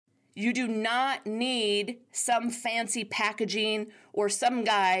You do not need some fancy packaging or some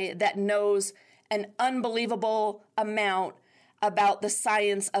guy that knows an unbelievable amount about the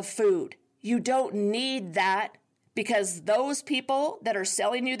science of food. You don't need that, because those people that are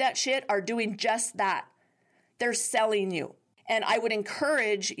selling you that shit are doing just that. They're selling you. And I would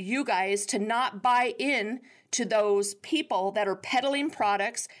encourage you guys to not buy in to those people that are peddling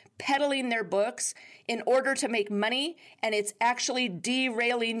products, peddling their books in order to make money, and it's actually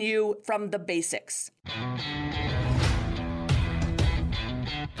derailing you from the basics.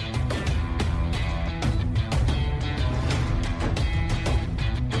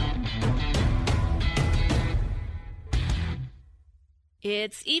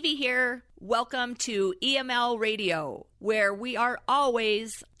 It's Evie here. Welcome to EML Radio, where we are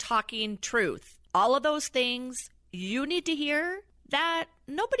always talking truth. All of those things you need to hear that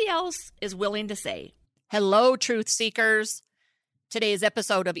nobody else is willing to say. Hello, truth seekers. Today's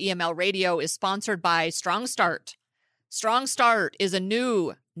episode of EML Radio is sponsored by Strong Start. Strong Start is a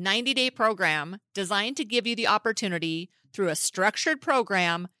new 90-day program designed to give you the opportunity through a structured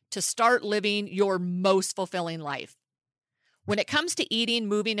program to start living your most fulfilling life. When it comes to eating,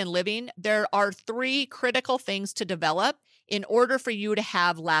 moving, and living, there are 3 critical things to develop in order for you to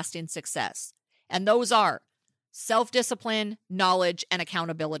have lasting success. And those are self-discipline, knowledge, and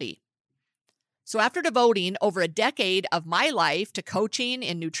accountability. So after devoting over a decade of my life to coaching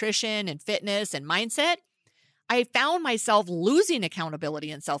in nutrition and fitness and mindset, I found myself losing accountability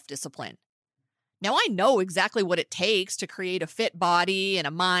and self-discipline. Now I know exactly what it takes to create a fit body and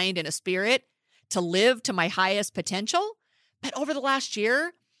a mind and a spirit to live to my highest potential. But over the last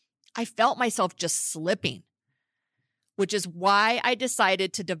year, I felt myself just slipping, which is why I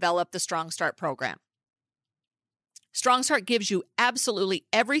decided to develop the Strong Start program. Strong Start gives you absolutely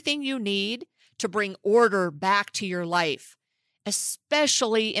everything you need to bring order back to your life,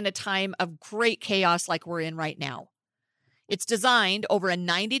 especially in a time of great chaos like we're in right now. It's designed over a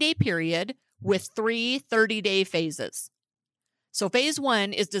 90-day period with 3 30-day phases. So phase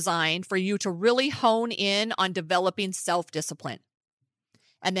 1 is designed for you to really hone in on developing self-discipline.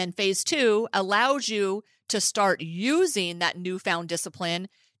 And then phase 2 allows you to start using that newfound discipline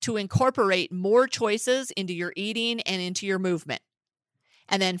to incorporate more choices into your eating and into your movement.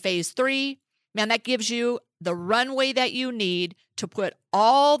 And then phase 3, that gives you the runway that you need to put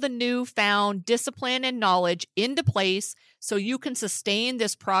all the newfound discipline and knowledge into place so you can sustain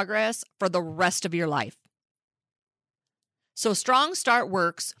this progress for the rest of your life. So Strong Start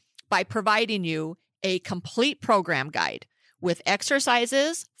works by providing you a complete program guide with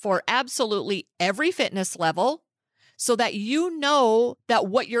exercises for absolutely every fitness level so that you know that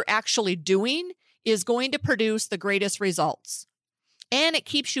what you're actually doing is going to produce the greatest results. And it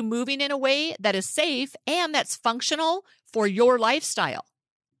keeps you moving in a way that is safe and that's functional for your lifestyle.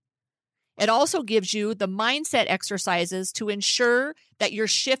 It also gives you the mindset exercises to ensure that you're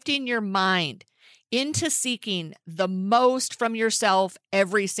shifting your mind into seeking the most from yourself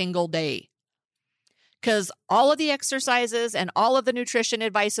every single day. Because all of the exercises and all of the nutrition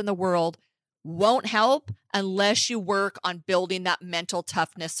advice in the world won't help unless you work on building that mental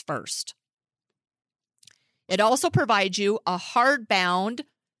toughness first. It also provides you a hardbound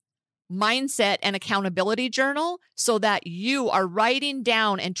mindset and accountability journal so that you are writing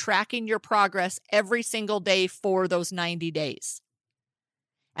down and tracking your progress every single day for those 90 days.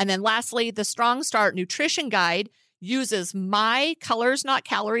 And then lastly, the Strong Start Nutrition Guide uses my Colors Not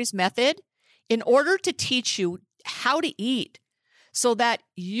Calories method in order to teach you how to eat so that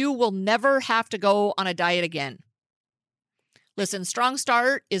you will never have to go on a diet again. Listen, Strong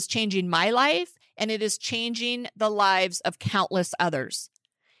Start is changing my life and it is changing the lives of countless others.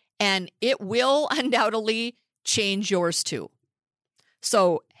 And it will undoubtedly change yours too.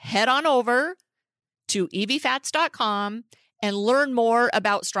 So head on over to eviefats.com and learn more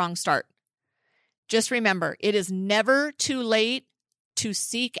about Strong Start. Just remember, it is never too late to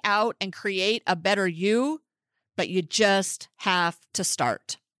seek out and create a better you, but you just have to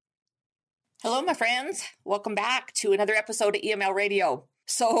start. Hello, my friends. Welcome back to another episode of EML Radio.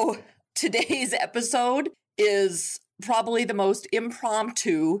 So today's episode is probably the most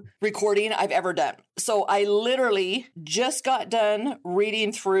impromptu recording I've ever done. So I literally just got done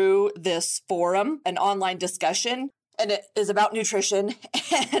reading through this forum, an online discussion, and it is about nutrition,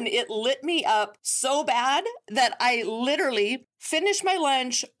 and it lit me up so bad that I literally finished my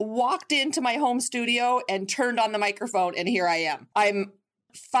lunch, walked into my home studio, and turned on the microphone, and here I am. I'm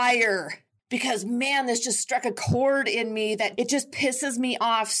fire because man, this just struck a chord in me that it just pisses me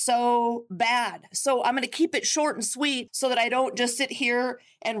off so bad. So I'm going to keep it short and sweet so that I don't just sit here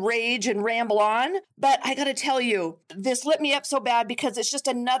and rage and ramble on. But I got to tell you, this lit me up so bad because it's just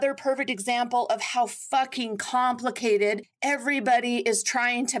another perfect example of how fucking complicated everybody is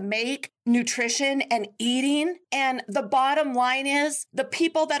trying to make nutrition and eating. And the bottom line is the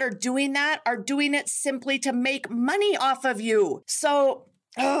people that are doing that are doing it simply to make money off of you. So,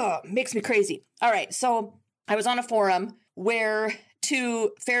 makes me crazy. All right. So I was on a forum where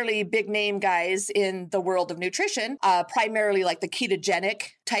two fairly big name guys in the world of nutrition, primarily like the ketogenic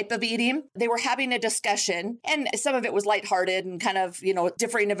type of eating, they were having a discussion, and some of it was lighthearted and kind of,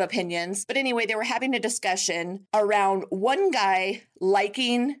 differing of opinions. But anyway, they were having a discussion around one guy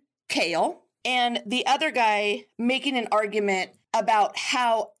liking kale and the other guy making an argument about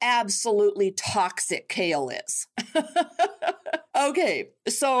how absolutely toxic kale is. Okay,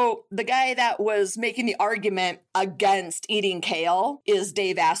 so the guy that was making the argument against eating kale is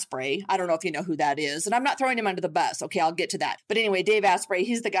Dave Asprey. I don't know if you know who that is, and I'm not throwing him under the bus. Okay, I'll get to that. But anyway, Dave Asprey,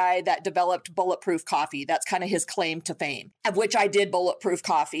 he's the guy that developed Bulletproof Coffee. That's kind of his claim to fame, of which I did Bulletproof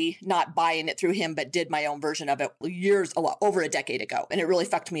Coffee, not buying it through him, but did my own version of it over a decade ago, and it really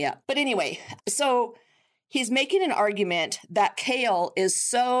fucked me up. But anyway, so he's making an argument that kale is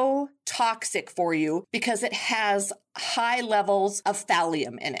so toxic for you because it has high levels of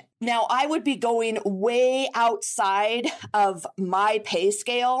thallium in it. Now, I would be going way outside of my pay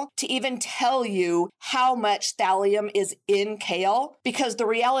scale to even tell you how much thallium is in kale, because the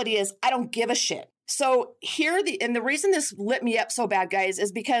reality is I don't give a shit. So the reason this lit me up so bad, guys,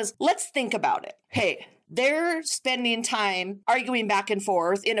 is because let's think about it. Hey, they're spending time arguing back and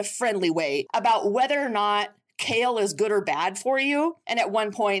forth in a friendly way about whether or not kale is good or bad for you. And at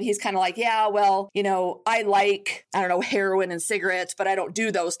one point, he's kind of like, yeah, well, I like, heroin and cigarettes, but I don't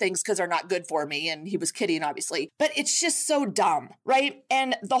do those things because they're not good for me. And he was kidding, obviously. But it's just so dumb, right?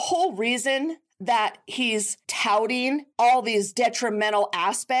 And the whole reason that he's touting all these detrimental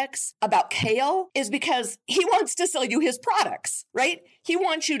aspects about kale is because he wants to sell you his products, right? He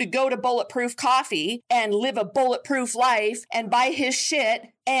wants you to go to Bulletproof Coffee and live a bulletproof life and buy his shit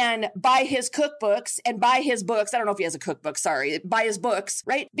and buy his cookbooks and buy his books. I don't know if he has a cookbook, buy his books,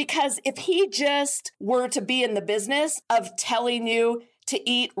 right? Because if he just were to be in the business of telling you to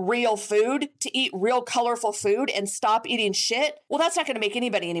eat real food, to eat real colorful food and stop eating shit, well, that's not going to make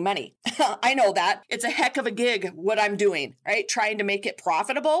anybody any money. I know that. It's a heck of a gig what I'm doing, right? Trying to make it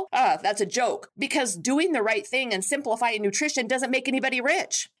profitable. That's a joke, because doing the right thing and simplifying nutrition doesn't make anybody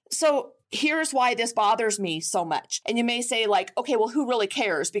rich. So here's why this bothers me so much. And you may say like, okay, well, who really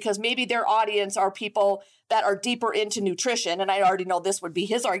cares? Because maybe their audience are people that are deeper into nutrition. And I already know this would be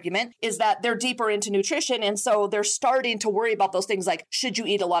his argument, is that they're deeper into nutrition. And so they're starting to worry about those things like, should you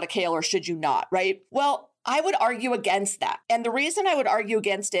eat a lot of kale or should you not, right? Well, I would argue against that. And the reason I would argue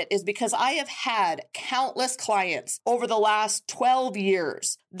against it is because I have had countless clients over the last 12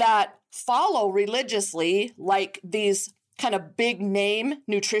 years that follow religiously like these kind of big name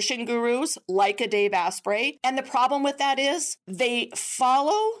nutrition gurus like a Dave Asprey. And the problem with that is they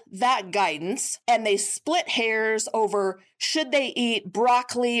follow that guidance and they split hairs over should they eat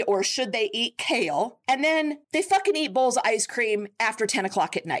broccoli or should they eat kale? And then they fucking eat bowls of ice cream after 10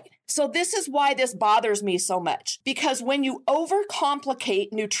 o'clock at night. So this is why this bothers me so much, because when you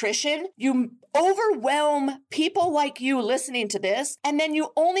overcomplicate nutrition, you overwhelm people like you listening to this, and then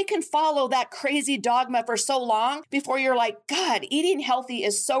you only can follow that crazy dogma for so long before you're like, God, eating healthy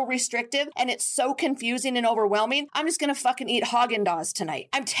is so restrictive and it's so confusing and overwhelming. I'm just going to fucking eat Haagen-Dazs tonight.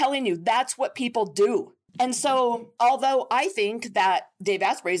 I'm telling you, that's what people do. And so, although I think that Dave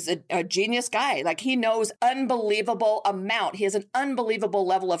Asprey is a genius guy, like he knows unbelievable amount, he has an unbelievable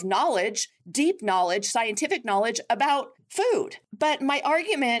level of knowledge, deep knowledge, scientific knowledge about food. But my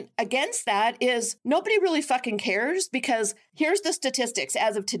argument against that is nobody really fucking cares, because here's the statistics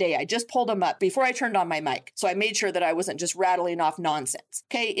as of today. I just pulled them up before I turned on my mic, so I made sure that I wasn't just rattling off nonsense.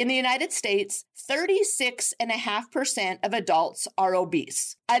 Okay, in the United States, 36.5% of adults are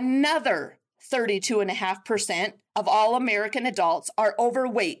obese. Another 32.5% of all American adults are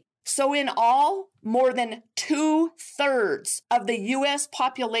overweight. So in all, more than 2/3 of the U.S.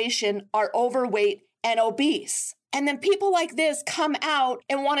 population are overweight and obese. And then people like this come out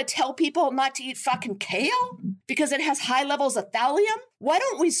and want to tell people not to eat fucking kale because it has high levels of thallium. Why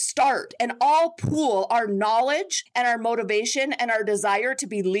don't we start and all pool our knowledge and our motivation and our desire to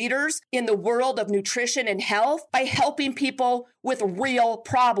be leaders in the world of nutrition and health by helping people with real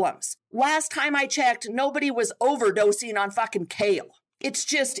problems? Last time I checked, nobody was overdosing on fucking kale. It's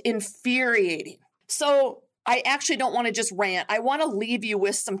just infuriating. So I actually don't want to just rant. I want to leave you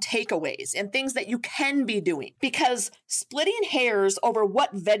with some takeaways and things that you can be doing, because splitting hairs over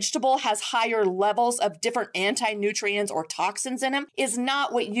what vegetable has higher levels of different anti-nutrients or toxins in them is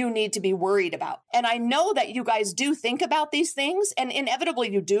not what you need to be worried about. And I know that you guys do think about these things, and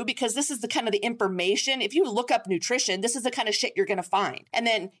inevitably you do, because this is the kind of the information. If you look up nutrition, this is the kind of shit you're going to find. And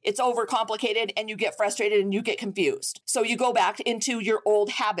then it's overcomplicated and you get frustrated and you get confused. So you go back into your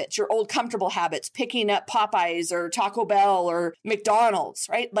old habits, your old comfortable habits, picking up Popeyes or Taco Bell or McDonald's,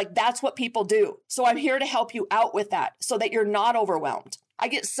 right? Like that's what people do. So I'm here to help you out with that so that you're not overwhelmed. I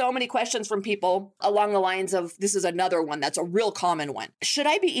get so many questions from people along the lines of, this is another one that's a real common one. Should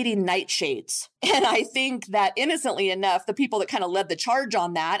I be eating nightshades? And I think that innocently enough, the people that kind of led the charge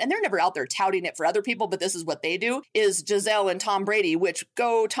on that, and they're never out there touting it for other people, but this is what they do, is Giselle and Tom Brady, which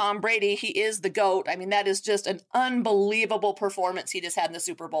go Tom Brady. He is the GOAT. I mean, that is just an unbelievable performance he just had in the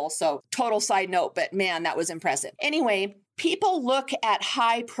Super Bowl. So total side note, but man, that was impressive. Anyway, people look at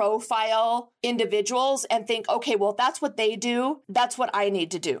high profile individuals and think, okay, well, if that's what they do, that's what I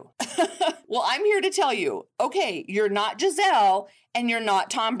need to do. Well, I'm here to tell you, okay, you're not Giselle and you're not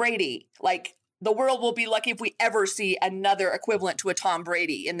Tom Brady. Like, the world will be lucky if we ever see another equivalent to a Tom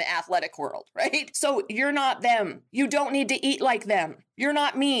Brady in the athletic world, right? So you're not them. You don't need to eat like them. You're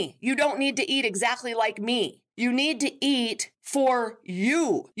not me. You don't need to eat exactly like me. You need to eat for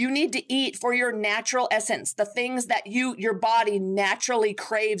you. You need to eat for your natural essence, the things that your body naturally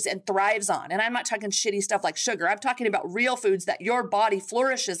craves and thrives on. And I'm not talking shitty stuff like sugar. I'm talking about real foods that your body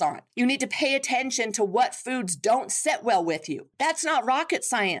flourishes on. You need to pay attention to what foods don't sit well with you. That's not rocket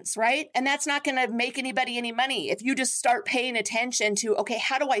science, right? And that's not going to make anybody any money. If you just start paying attention to, okay,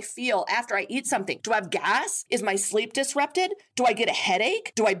 how do I feel after I eat something? Do I have gas? Is my sleep disrupted? Do I get a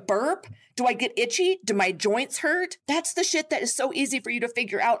headache? Do I burp? Do I get itchy? Do my joints hurt? That's the shit that is so easy for you to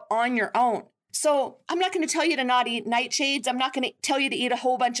figure out on your own. So I'm not going to tell you to not eat nightshades. I'm not going to tell you to eat a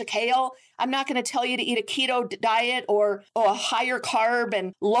whole bunch of kale. I'm not going to tell you to eat a keto diet or a higher carb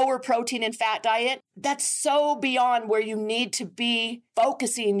and lower protein and fat diet. That's so beyond where you need to be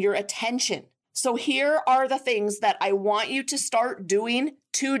focusing your attention. So here are the things that I want you to start doing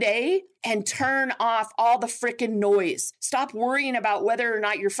today and turn off all the freaking noise. Stop worrying about whether or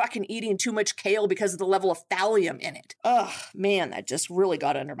not you're fucking eating too much kale because of the level of thallium in it. Ugh, man, that just really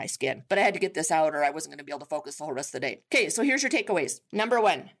got under my skin. But I had to get this out or I wasn't going to be able to focus the whole rest of the day. Okay, so here's your takeaways. Number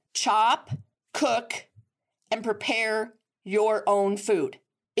 1, chop, cook, and prepare your own food.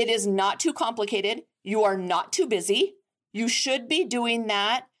 It is not too complicated. You are not too busy. You should be doing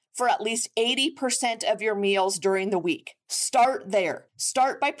that for at least 80% of your meals during the week. Start there.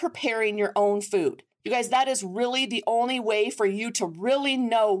 Start by preparing your own food. You guys, that is really the only way for you to really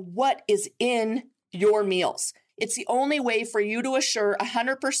know what is in your meals. It's the only way for you to assure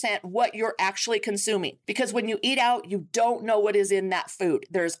 100% what you're actually consuming. Because when you eat out, you don't know what is in that food.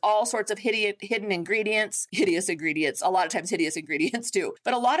 There's all sorts of hidden ingredients, a lot of times hideous ingredients too,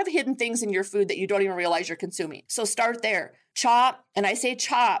 but a lot of hidden things in your food that you don't even realize you're consuming. So start there. Chop, and I say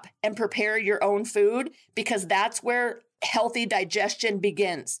chop and prepare your own food because that's where healthy digestion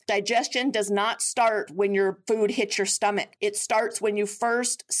begins. Digestion does not start when your food hits your stomach. It starts when you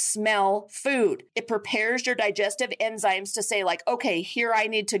first smell food. It prepares your digestive enzymes to say like, okay, here I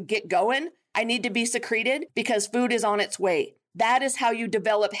need to get going. I need to be secreted because food is on its way. That is how you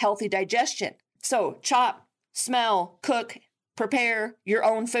develop healthy digestion. So chop, smell, cook, prepare your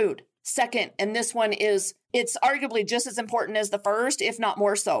own food. Second, and this one it's arguably just as important as the first, if not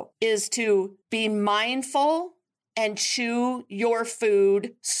more so, is to be mindful and chew your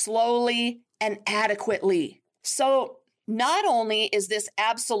food slowly and adequately. So not only is this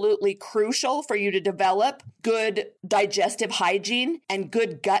absolutely crucial for you to develop good digestive hygiene and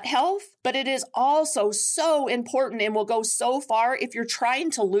good gut health, but it is also so important and will go so far if you're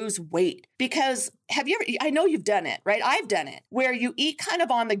trying to lose weight. Because I know you've done it, right? I've done it, where you eat kind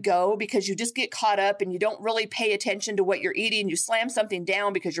of on the go because you just get caught up and you don't really pay attention to what you're eating. You slam something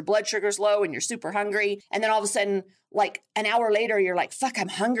down because your blood sugar's low and you're super hungry. And then all of a sudden, like an hour later, you're like, fuck, I'm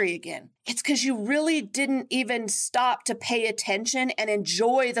hungry again. It's because you really didn't even stop to pay attention and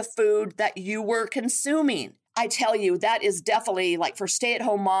enjoy the food that you were consuming. I tell you, that is definitely like for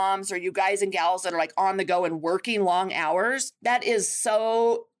stay-at-home moms or you guys and gals that are like on the go and working long hours.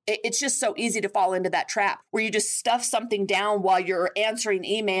 It's just so easy to fall into that trap where you just stuff something down while you're answering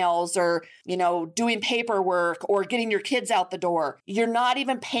emails or, doing paperwork or getting your kids out the door. You're not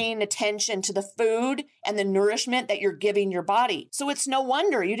even paying attention to the food and the nourishment that you're giving your body. So it's no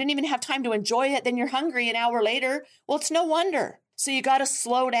wonder you didn't even have time to enjoy it. Then you're hungry an hour later. Well, it's no wonder. So you got to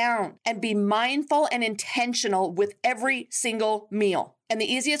slow down and be mindful and intentional with every single meal. And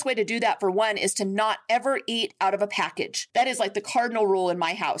the easiest way to do that, for one, is to not ever eat out of a package. That is like the cardinal rule in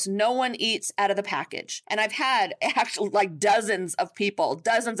my house. No one eats out of the package. And I've had actually like dozens of people,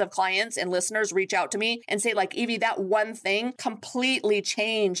 dozens of clients and listeners reach out to me and say like, Evie, that one thing completely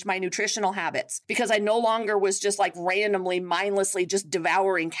changed my nutritional habits because I no longer was just like randomly, mindlessly just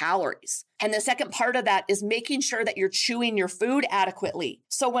devouring calories. And the second part of that is making sure that you're chewing your food adequately.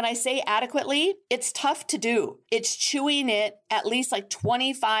 So when I say adequately, it's tough to do. It's chewing it at least like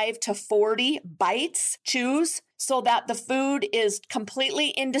 25 to 40 bites, chews, so that the food is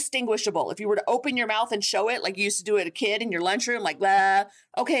completely indistinguishable. If you were to open your mouth and show it like you used to do as a kid in your lunchroom, like, blah,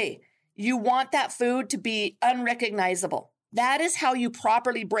 okay, you want that food to be unrecognizable. That is how you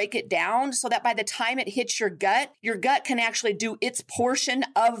properly break it down so that by the time it hits your gut can actually do its portion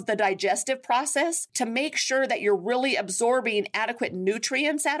of the digestive process to make sure that you're really absorbing adequate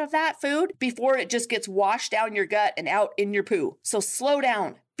nutrients out of that food before it just gets washed down your gut and out in your poo. So slow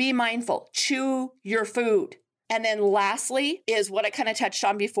down, be mindful, chew your food. And then lastly is what I kind of touched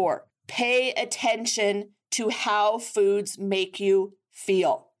on before. Pay attention to how foods make you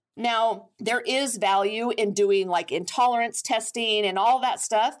feel. Now, there is value in doing like intolerance testing and all that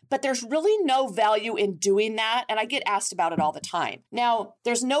stuff, but there's really no value in doing that. And I get asked about it all the time. Now,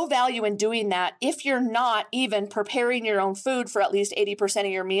 there's no value in doing that if you're not even preparing your own food for at least 80%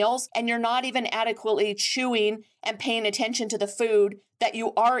 of your meals, and you're not even adequately chewing and paying attention to the food that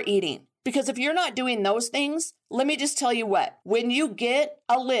you are eating. Because if you're not doing those things, let me just tell you what, when you get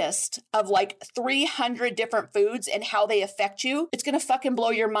a list of like 300 different foods and how they affect you, it's going to fucking blow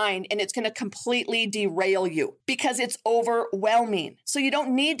your mind and it's going to completely derail you because it's overwhelming. So you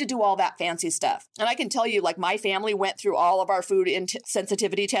don't need to do all that fancy stuff. And I can tell you, like, my family went through all of our food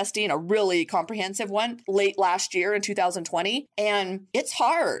sensitivity testing, a really comprehensive one, late last year in 2020. And it's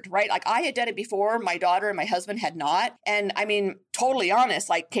hard, right? Like, I had done it before. My daughter and my husband had not. And I mean, totally honest,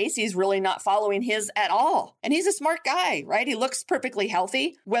 like, Casey's really not following his at all. And he's a smart guy, right? He looks perfectly healthy.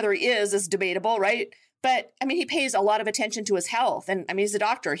 Whether he is debatable, right? But I mean, he pays a lot of attention to his health. And I mean, he's a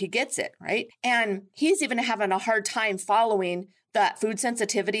doctor. He gets it, right? And he's even having a hard time following that food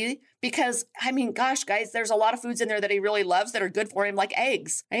sensitivity because, I mean, gosh, guys, there's a lot of foods in there that he really loves that are good for him, like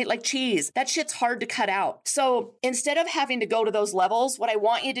eggs, right? Like cheese. That shit's hard to cut out. So instead of having to go to those levels, what I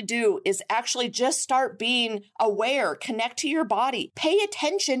want you to do is actually just start being aware, connect to your body, pay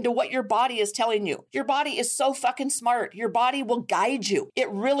attention to what your body is telling you. Your body is so fucking smart. Your body will guide you. It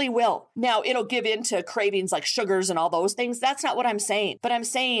really will. Now, it'll give in to cravings like sugars and all those things. That's not what I'm saying. But I'm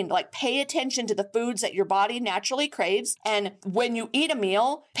saying, like, pay attention to the foods that your body naturally craves. And when you eat a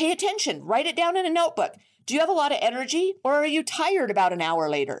meal, pay attention. Write it down in a notebook. Do you have a lot of energy, or are you tired about an hour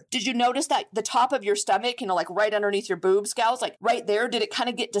later? Did you notice that the top of your stomach, like right underneath your boobs, gals, like right there, did it kind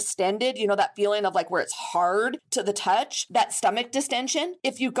of get distended? You know, that feeling of like where it's hard to the touch, that stomach distension?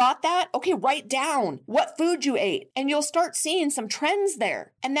 If you got that, okay, write down what food you ate and you'll start seeing some trends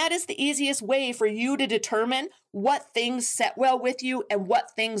there. And that is the easiest way for you to determine what things set well with you and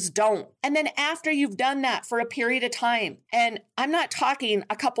what things don't. And then after you've done that for a period of time, and I'm not talking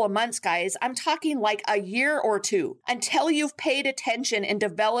a couple of months, guys, I'm talking like a year or two, until you've paid attention and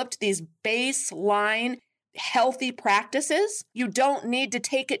developed these baseline healthy practices, you don't need to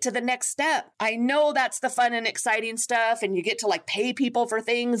take it to the next step. I know that's the fun and exciting stuff, and you get to like pay people for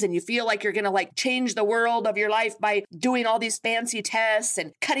things and you feel like you're going to like change the world of your life by doing all these fancy tests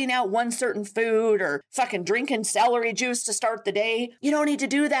and cutting out one certain food or fucking drinking celery juice to start the day. You don't need to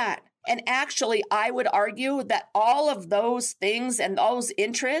do that. And actually, I would argue that all of those things and those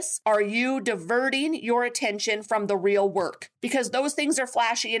interests are you diverting your attention from the real work, because those things are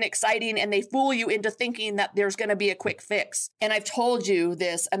flashy and exciting and they fool you into thinking that there's going to be a quick fix. And I've told you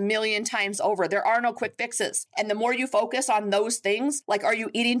this a million times over. There are no quick fixes. And the more you focus on those things, like, are you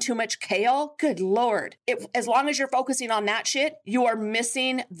eating too much kale? Good Lord. As long as you're focusing on that shit, you are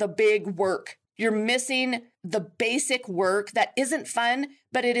missing the big work. You're missing the basic work that isn't fun,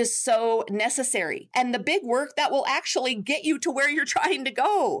 but it is so necessary. And the big work that will actually get you to where you're trying to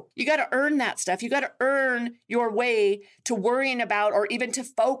go. You got to earn that stuff. You got to earn your way to worrying about or even to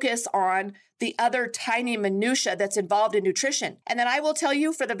focus on the other tiny minutia that's involved in nutrition. And then I will tell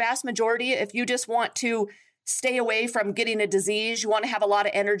you, for the vast majority, if you just want to stay away from getting a disease, you want to have a lot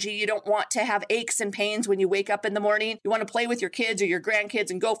of energy, you don't want to have aches and pains when you wake up in the morning, you want to play with your kids or your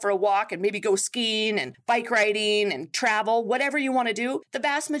grandkids and go for a walk and maybe go skiing and bike riding and travel, whatever you want to do, the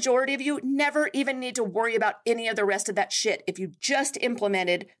vast majority of you never even need to worry about any of the rest of that shit if you just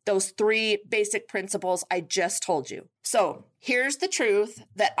implemented those 3 basic principles I just told you. So here's the truth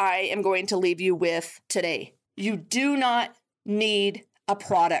that I am going to leave you with today. You do not need a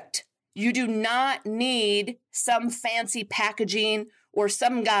product. You do not need some fancy packaging or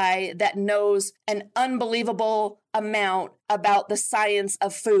some guy that knows an unbelievable amount about the science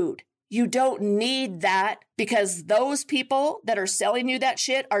of food. You don't need that, because those people that are selling you that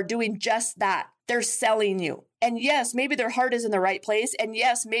shit are doing just that. They're selling you. And yes, maybe their heart is in the right place. And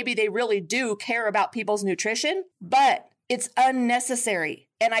yes, maybe they really do care about people's nutrition, but it's unnecessary.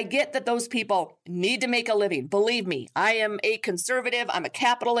 And I get that those people need to make a living. Believe me, I am a conservative. I'm a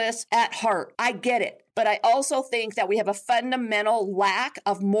capitalist at heart. I get it. But I also think that we have a fundamental lack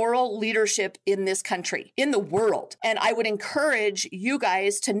of moral leadership in this country, in the world. And I would encourage you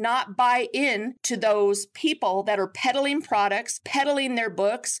guys to not buy in to those people that are peddling products, peddling their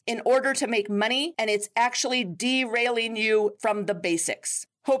books in order to make money. And it's actually derailing you from the basics.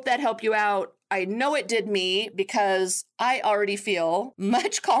 Hope that helped you out. I know it did me, because I already feel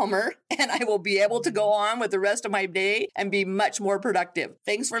much calmer, and I will be able to go on with the rest of my day and be much more productive.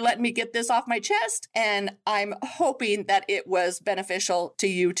 Thanks for letting me get this off my chest, and I'm hoping that it was beneficial to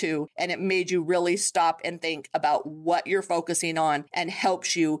you too, and it made you really stop and think about what you're focusing on and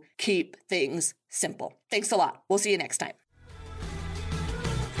helps you keep things simple. Thanks a lot. We'll see you next time.